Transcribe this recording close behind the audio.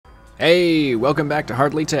Hey, welcome back to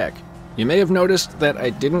Hardly Tech. You may have noticed that I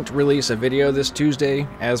didn't release a video this Tuesday,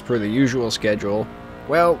 as per the usual schedule.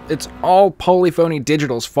 Well, it's all Polyphony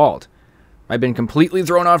Digital's fault. I've been completely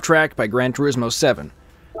thrown off track by Gran Turismo 7.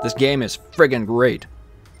 This game is friggin' great.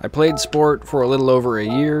 I played Sport for a little over a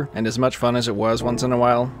year, and as much fun as it was once in a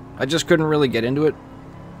while, I just couldn't really get into it.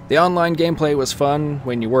 The online gameplay was fun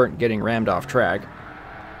when you weren't getting rammed off track.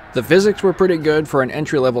 The physics were pretty good for an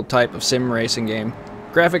entry-level type of sim racing game.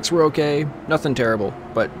 Graphics were okay, nothing terrible,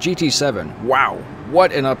 but GT7, wow,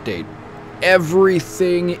 what an update.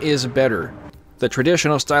 Everything is better. The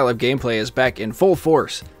traditional style of gameplay is back in full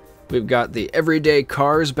force. We've got the everyday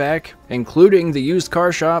cars back, including the used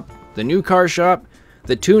car shop, the new car shop,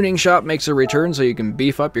 the tuning shop makes a return so you can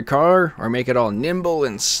beef up your car or make it all nimble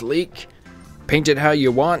and sleek, paint it how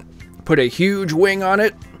you want, put a huge wing on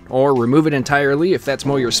it, or remove it entirely if that's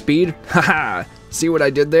more your speed. Haha, see what I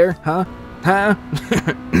did there, huh? Huh?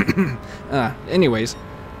 Anyways,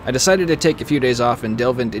 I decided to take a few days off and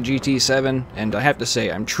delve into GT7, and I have to say,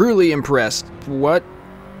 I'm truly impressed. What?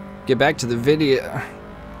 Get back to the video.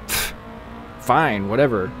 Fine,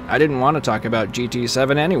 whatever. I didn't want to talk about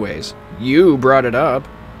GT7 anyways. You brought it up.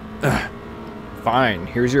 Fine,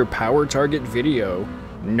 here's your power target video,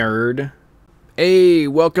 nerd. Hey,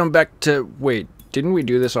 welcome back to... Wait, didn't we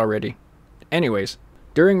do this already? Anyways.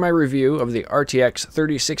 During my review of the RTX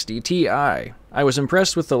 3060 Ti, I was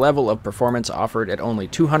impressed with the level of performance offered at only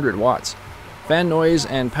 200 watts. Fan noise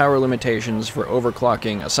and power limitations for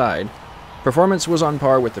overclocking aside, performance was on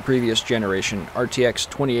par with the previous generation RTX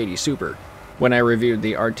 2080 Super. When I reviewed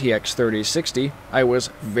the RTX 3060, I was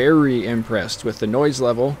very impressed with the noise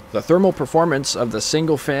level, the thermal performance of the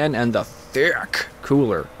single fan, and the thick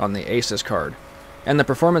cooler on the Asus card, and the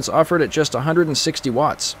performance offered at just 160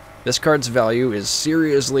 watts. This card's value is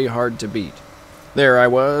seriously hard to beat. There I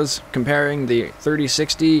was, comparing the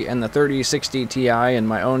 3060 and the 3060 Ti in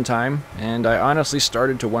my own time, and I honestly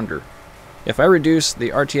started to wonder. If I reduce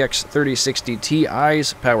the RTX 3060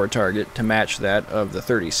 Ti's power target to match that of the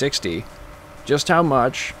 3060, just how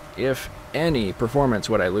much, if any,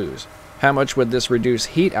 performance would I lose? How much would this reduce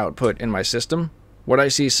heat output in my system? Would I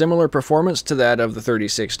see similar performance to that of the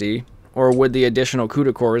 3060? Or would the additional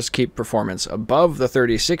CUDA cores keep performance above the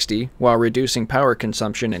 3060 while reducing power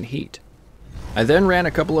consumption and heat? I then ran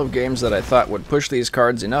a couple of games that I thought would push these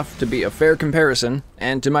cards enough to be a fair comparison,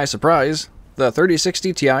 and to my surprise, the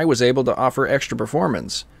 3060 Ti was able to offer extra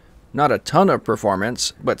performance. Not a ton of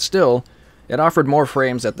performance, but still, it offered more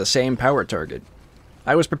frames at the same power target.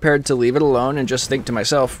 I was prepared to leave it alone and just think to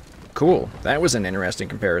myself, cool, that was an interesting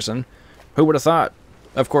comparison. Who would have thought?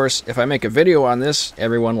 Of course, if I make a video on this,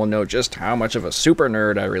 everyone will know just how much of a super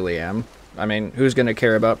nerd I really am. I mean, who's going to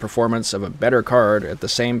care about performance of a better card at the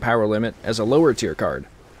same power limit as a lower tier card?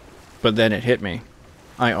 But then it hit me.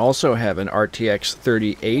 I also have an RTX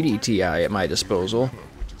 3080 Ti at my disposal.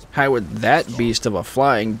 How would that beast of a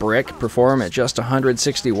flying brick perform at just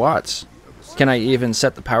 160 watts? Can I even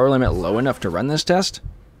set the power limit low enough to run this test?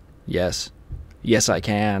 Yes. Yes, I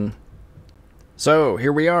can. So,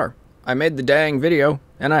 here we are. I made the dang video,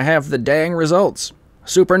 and I have the dang results.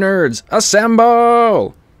 Super nerds,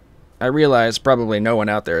 assemble! I realize probably no one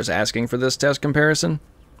out there is asking for this test comparison,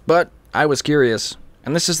 but I was curious,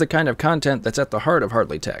 and this is the kind of content that's at the heart of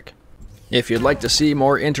Hardly Tech. If you'd like to see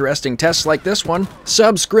more interesting tests like this one,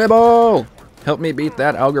 subscribble! Help me beat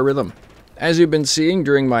that algorithm. As you've been seeing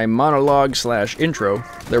during my monologue/intro,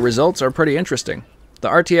 the results are pretty interesting. The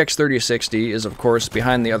RTX 3060 is of course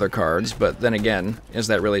behind the other cards, but then again, is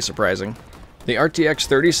that really surprising? The RTX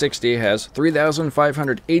 3060 has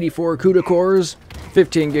 3,584 CUDA cores,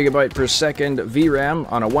 15GB per second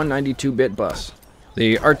VRAM on a 192-bit bus.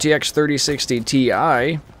 The RTX 3060 Ti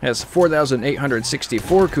has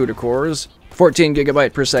 4,864 CUDA cores,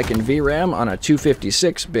 14GB per second VRAM on a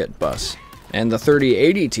 256-bit bus. And the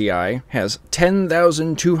 3080 Ti has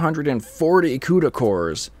 10,240 CUDA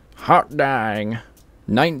cores. Hot dang!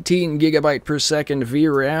 19GB per second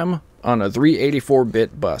VRAM on a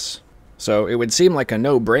 384-bit bus. So it would seem like a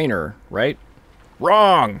no-brainer, right?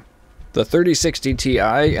 Wrong! The 3060 Ti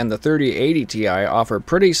and the 3080 Ti offer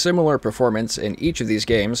pretty similar performance in each of these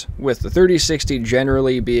games, with the 3060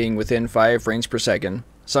 generally being within 5 frames per second,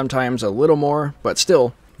 sometimes a little more, but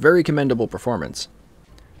still, very commendable performance.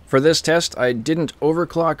 For this test, I didn't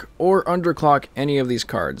overclock or underclock any of these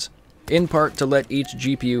cards, in part to let each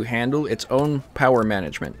GPU handle its own power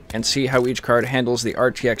management, and see how each card handles the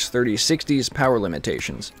RTX 3060's power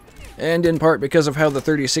limitations, and in part because of how the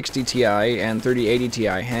 3060 Ti and 3080 Ti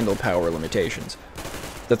handle power limitations.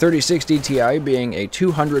 The 3060 Ti being a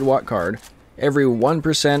 200 watt card, every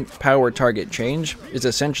 1% power target change is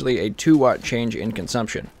essentially a 2 watt change in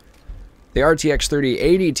consumption. The RTX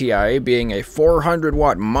 3080 Ti being a 400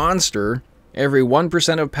 watt monster, every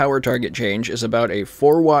 1% of power target change is about a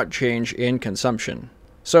 4 watt change in consumption.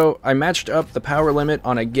 So I matched up the power limit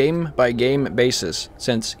on a game-by-game basis,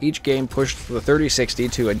 since each game pushed the 3060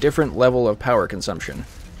 to a different level of power consumption.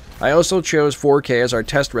 I also chose 4K as our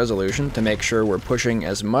test resolution to make sure we're pushing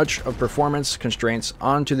as much of performance constraints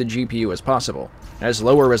onto the GPU as possible, as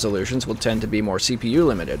lower resolutions will tend to be more CPU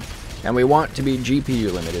limited, and we want to be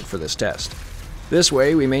GPU limited for this test. This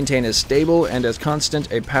way we maintain as stable and as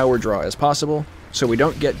constant a power draw as possible, so we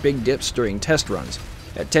don't get big dips during test runs.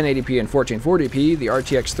 At 1080p and 1440p, the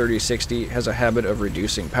RTX 3060 has a habit of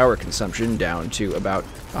reducing power consumption down to about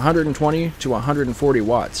 120 to 140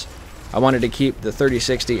 watts. I wanted to keep the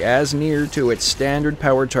 3060 as near to its standard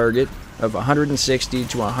power target of 160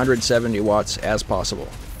 to 170 watts as possible.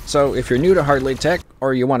 So if you're new to Hardly Tech,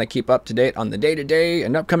 or you want to keep up to date on the day-to-day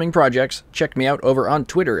and upcoming projects, check me out over on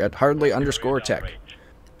Twitter at Hardly_Tech.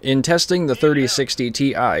 In testing the 3060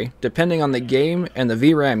 Ti, depending on the game and the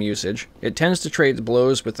VRAM usage, it tends to trade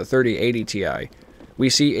blows with the 3080 Ti. We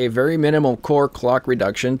see a very minimal core clock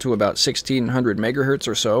reduction to about 1600 MHz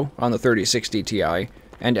or so on the 3060 Ti,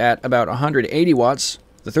 and at about 180 watts,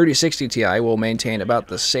 the 3060 Ti will maintain about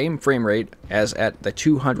the same frame rate as at the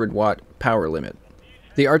 200 watt power limit.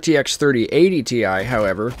 The RTX 3080 Ti,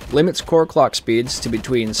 however, limits core clock speeds to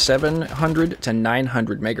between 700 to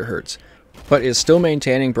 900 MHz, but is still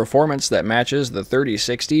maintaining performance that matches the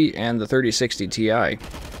 3060 and the 3060 Ti.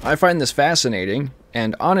 I find this fascinating,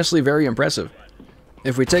 and honestly very impressive.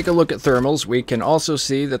 If we take a look at thermals, we can also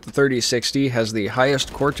see that the 3060 has the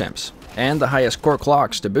highest core temps, and the highest core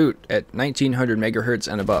clocks to boot at 1900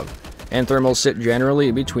 MHz and above, and thermals sit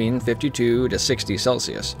generally between 52 to 60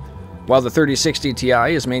 Celsius. While the 3060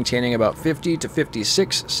 Ti is maintaining about 50 to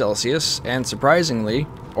 56 Celsius, and surprisingly,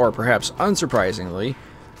 or perhaps unsurprisingly,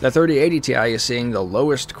 the 3080 Ti is seeing the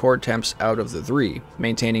lowest core temps out of the three,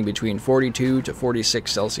 maintaining between 42 to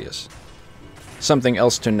 46 Celsius. Something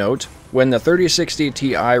else to note, when the 3060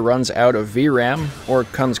 Ti runs out of VRAM, or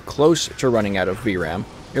comes close to running out of VRAM,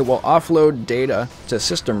 it will offload data to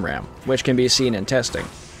system RAM, which can be seen in testing.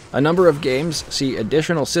 A number of games see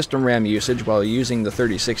additional system RAM usage while using the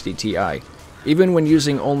 3060 Ti, even when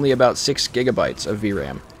using only about 6 GB of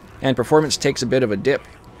VRAM, and performance takes a bit of a dip,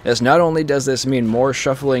 as not only does this mean more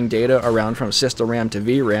shuffling data around from system RAM to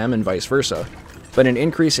VRAM and vice versa, but an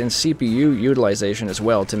increase in CPU utilization as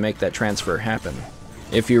well to make that transfer happen.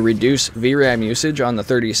 If you reduce VRAM usage on the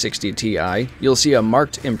 3060 Ti, you'll see a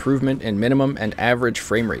marked improvement in minimum and average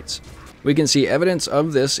frame rates. We can see evidence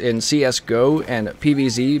of this in CSGO and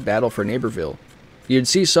PvZ Battle for Neighborville. You'd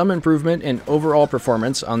see some improvement in overall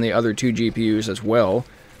performance on the other two GPUs as well,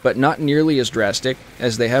 but not nearly as drastic,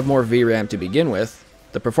 as they have more VRAM to begin with.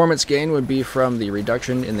 The performance gain would be from the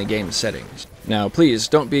reduction in the game settings. Now please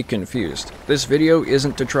don't be confused. This video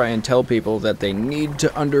isn't to try and tell people that they need to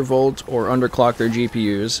undervolt or underclock their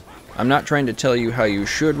GPUs. I'm not trying to tell you how you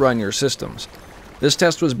should run your systems. This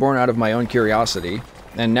test was born out of my own curiosity,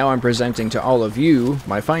 and now I'm presenting to all of you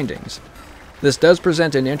my findings. This does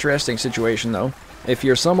present an interesting situation though. If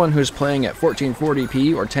you're someone who's playing at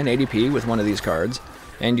 1440p or 1080p with one of these cards,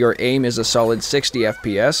 and your aim is a solid 60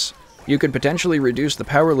 FPS, you could potentially reduce the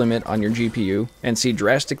power limit on your GPU and see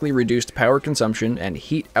drastically reduced power consumption and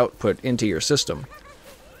heat output into your system.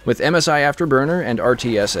 With MSI Afterburner and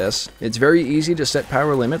RTSS, it's very easy to set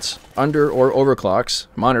power limits, under or overclocks,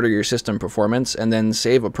 monitor your system performance, and then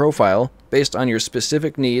save a profile based on your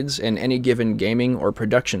specific needs in any given gaming or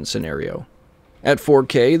production scenario. At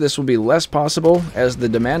 4K, this will be less possible as the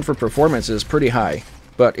demand for performance is pretty high,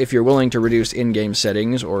 but if you're willing to reduce in-game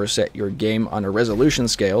settings or set your game on a resolution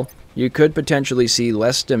scale, you could potentially see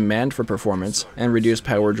less demand for performance and reduce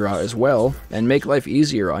power draw as well, and make life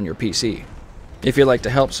easier on your PC. If you'd like to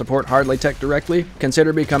help support Hardly Tech directly,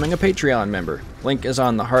 consider becoming a Patreon member. Link is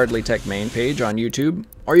on the Hardly Tech main page on YouTube,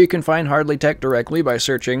 or you can find Hardly Tech directly by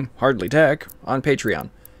searching Hardly Tech on Patreon.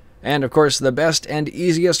 And of course, the best and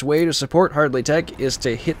easiest way to support Hardly Tech is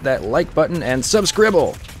to hit that like button and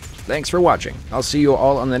subscribble! Thanks for watching. I'll see you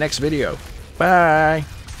all on the next video. Bye!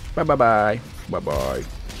 Bye bye bye. Bye bye.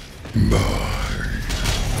 Bye.